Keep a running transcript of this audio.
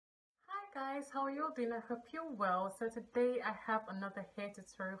Guys, how are you all doing? I hope you're well. So today I have another hair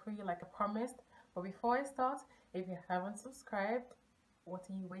tutorial for you like I promised. But before I start, if you haven't subscribed, what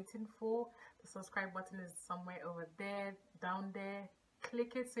are you waiting for? The subscribe button is somewhere over there, down there.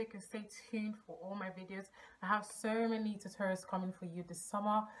 Click it so you can stay tuned for all my videos. I have so many tutorials coming for you this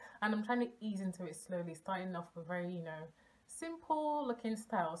summer, and I'm trying to ease into it slowly, starting off with very, simple looking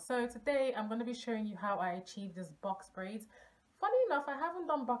style. So today I'm going to be showing you how I achieve this box braids. Funny enough, I haven't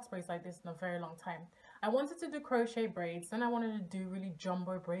done box braids like this in a very long time. I wanted to do crochet braids, then I wanted to do really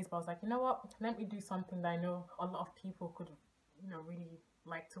jumbo braids, but I was like, you know what, let me do something that I know a lot of people could, really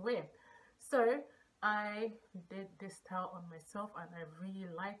like to wear. So I did this style on myself and I really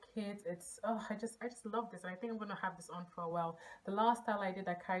like it. It's I just love this, and I think I'm gonna have this on for a while. The last style I did,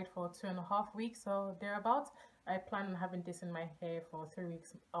 I carried for 2.5 weeks, so thereabouts. I plan on having this in my hair for 3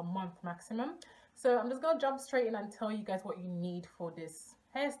 weeks, a month maximum. So I'm just gonna jump straight in and tell you guys what you need for this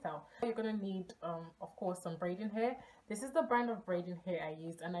hairstyle. You're gonna need of course some braiding hair. This is the brand of braiding hair I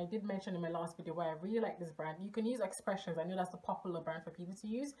used, and I did mention in my last video why I really like this brand. You can use Expressions. I know that's the popular brand for people to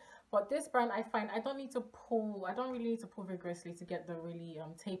use, but this brand, I find I don't really need to pull vigorously to get the really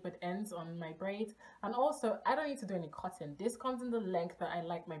tapered ends on my braids, and also I don't need to do any cutting. This comes in the length that I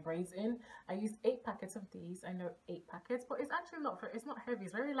like my braids in. I used 8 packets of these. I know 8 packets, but it's actually not heavy.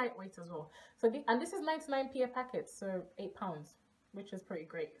 It's very lightweight as well. So and this is 99p a packet, so £8, which is pretty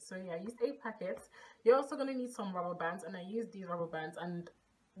great. So yeah, I used 8 packets. You're also going to need some rubber bands, and I used these rubber bands, and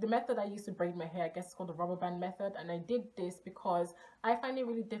the method I used to braid my hair, I guess it's called the rubber band method, and I did this because I find it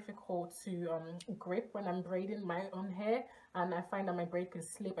really difficult to grip when I'm braiding my own hair, and I find that my braid can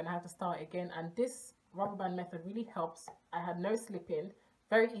slip and I have to start again, and this rubber band method really helps. I had no slipping,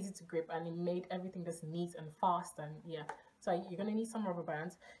 very easy to grip, and it made everything just neat and fast. And yeah, so you're going to need some rubber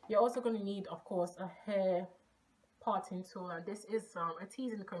bands. You're also going to need, of course, a hair parting tool, and this is a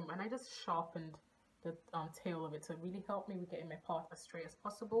teasing comb, and I just sharpened the tail of it to really help me with getting my part as straight as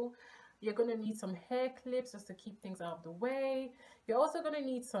possible. You're going to need some hair clips just to keep things out of the way. You're also going to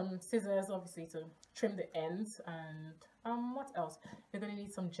need some scissors, obviously, to trim the ends, and what else? You're going to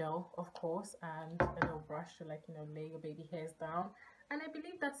need some gel, of course, and a little brush to lay your baby hairs down. And I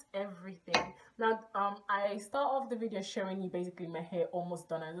believe that's everything. Now I start off the video showing you basically my hair almost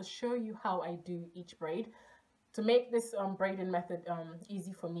done. I just show you how I do each braid. To make this braiding method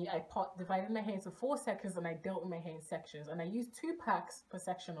easy for me, I divided my hair into 4 sections, and I dealt with my hair in sections, and I used 2 packs per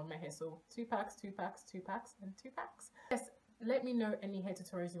section of my hair. So 2 packs, 2 packs, 2 packs, and 2 packs. Yes, let me know any hair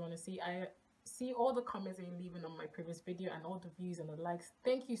tutorials you want to see. I see all the comments that you're leaving on my previous video and all the views and the likes.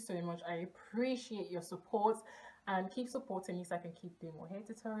 Thank you so much. I appreciate your support, and keep supporting me so I can keep doing more hair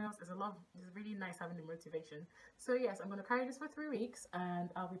tutorials. It's really nice having the motivation. So yes, I'm going to carry this for 3 weeks,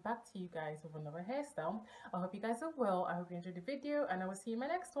 and I'll be back to you guys with another hairstyle. I hope you guys are well. I hope you enjoyed the video, and I will see you in my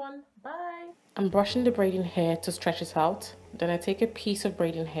next one. Bye. I'm brushing the braiding hair to stretch it out. Then I take a piece of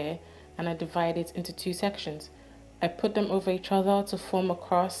braiding hair and I divide it into 2 sections. I put them over each other to form a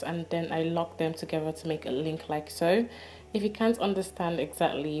cross, and then I lock them together to make a link like so. If you can't understand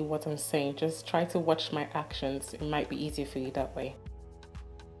exactly what I'm saying, just try to watch my actions. It might be easier for you that way.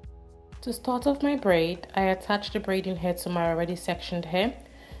 To start off my braid, I attach the braiding hair to my already sectioned hair,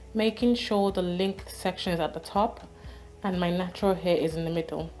 making sure the link section is at the top and my natural hair is in the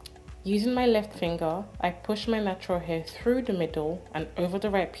middle. Using my left finger, I push my natural hair through the middle and over the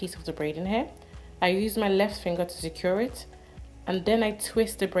right piece of the braiding hair. I use my left finger to secure it, and then I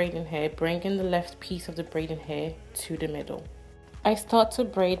twist the braiding hair, bringing the left piece of the braiding hair to the middle. I start to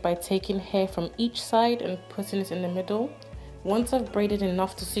braid by taking hair from each side and putting it in the middle. Once I've braided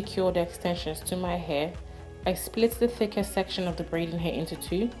enough to secure the extensions to my hair, I split the thicker section of the braiding hair into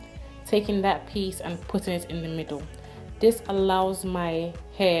 2, taking that piece and putting it in the middle. This allows my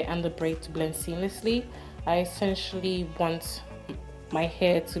hair and the braid to blend seamlessly. I essentially want my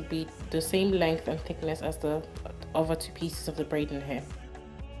hair to be the same length and thickness as the other 2 pieces of the braiding hair.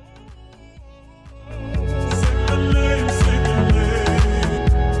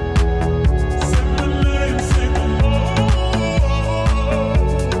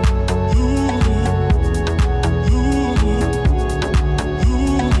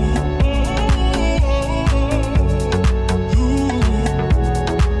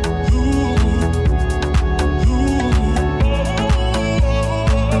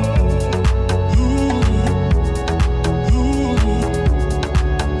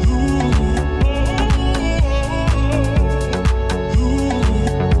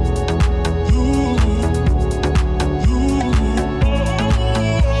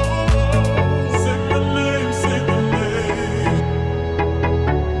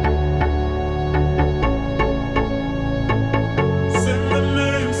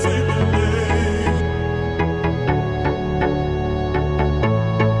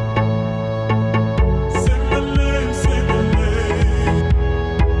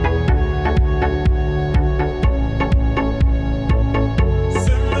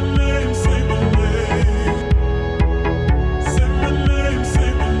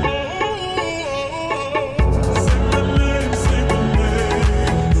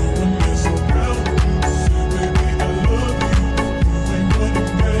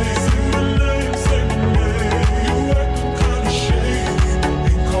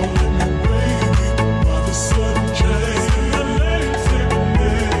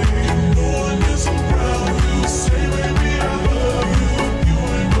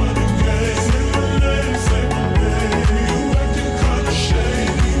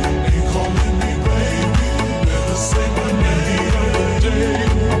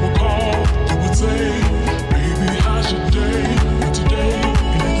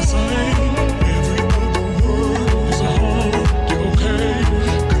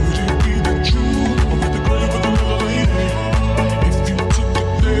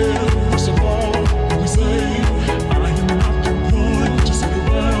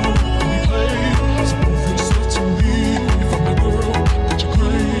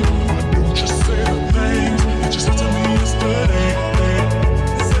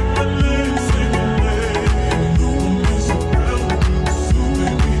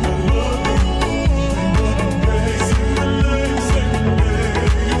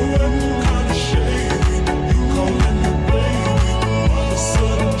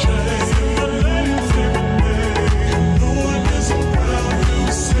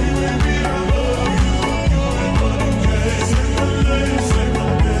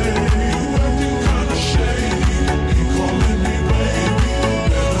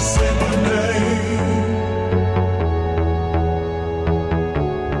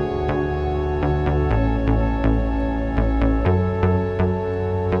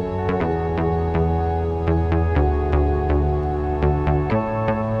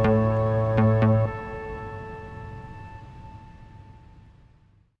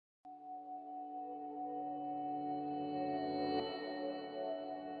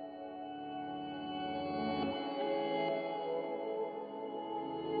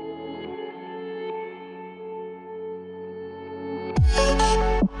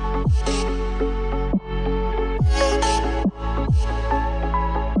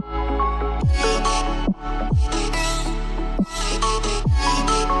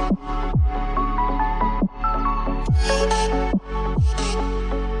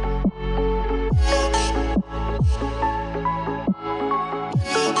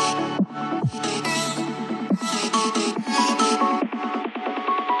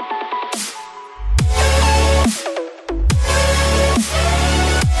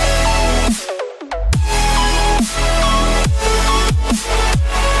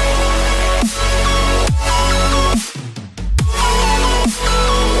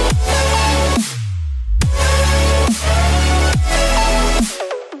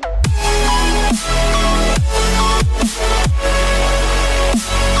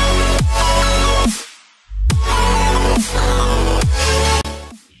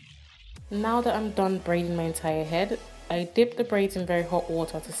 now that I'm done braiding my entire head, I dip the braids in very hot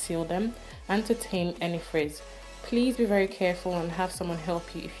water to seal them and to tame any frizz. Please be very careful and have someone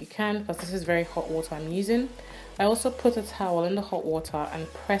help you if you can, because this is very hot water I'm using. I also put a towel in the hot water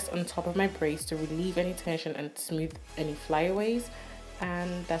and press on top of my braids to relieve any tension and smooth any flyaways,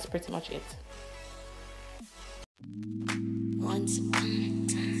 and that's pretty much it. Once upon a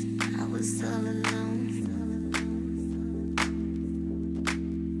time, I was all alone.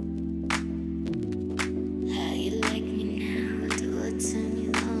 How you like me now? Do I turn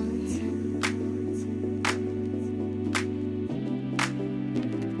you on?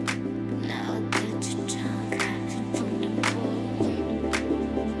 Now I got you drunk, acting from the board.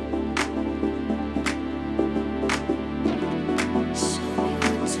 Show me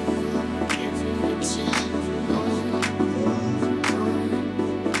what you want, give me what you want.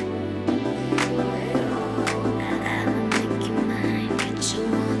 I'ma make you mine, get you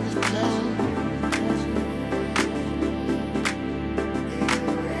on the floor.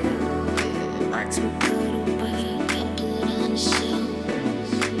 Watch me